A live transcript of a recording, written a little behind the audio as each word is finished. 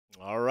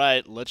All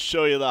right, let's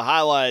show you the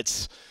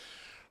highlights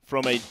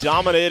from a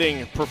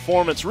dominating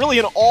performance, really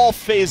in all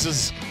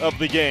phases of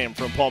the game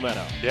from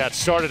Palmetto. Yeah, it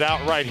started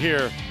out right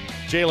here.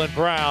 Jaylen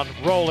Brown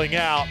rolling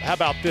out. How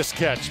about this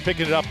catch?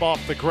 Picking it up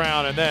off the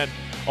ground, and then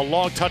a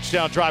long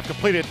touchdown drive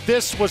completed.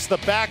 This was the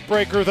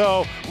backbreaker,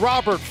 though.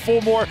 Robert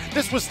Fulmore,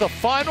 this was the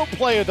final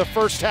play of the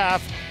first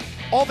half.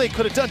 All they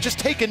could have done, just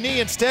take a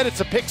knee. Instead,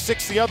 it's a pick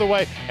six the other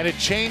way, and it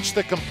changed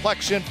the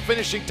complexion.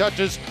 Finishing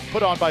touches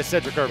put on by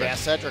Cedric Irvin. Yeah,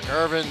 Cedric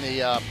Irvin,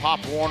 the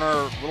Pop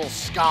Warner little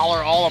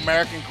scholar,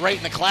 All-American, great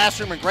in the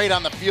classroom and great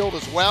on the field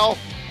as well.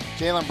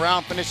 Jaylen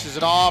Brown finishes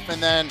it off,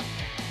 and then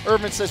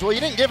Irvin says, well, you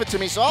didn't give it to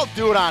me, so I'll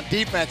do it on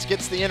defense.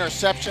 Gets the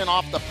interception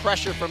off the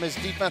pressure from his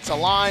defensive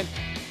line.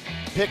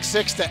 Pick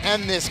six to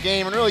end this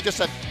game, and really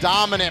just a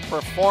dominant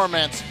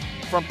performance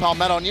from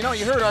Palmetto. And you know,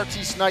 you heard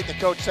R.T. Snight, the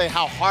coach, say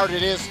how hard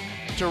it is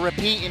to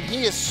repeat, and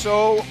he is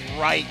so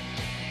right.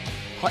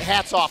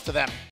 Hats off to them.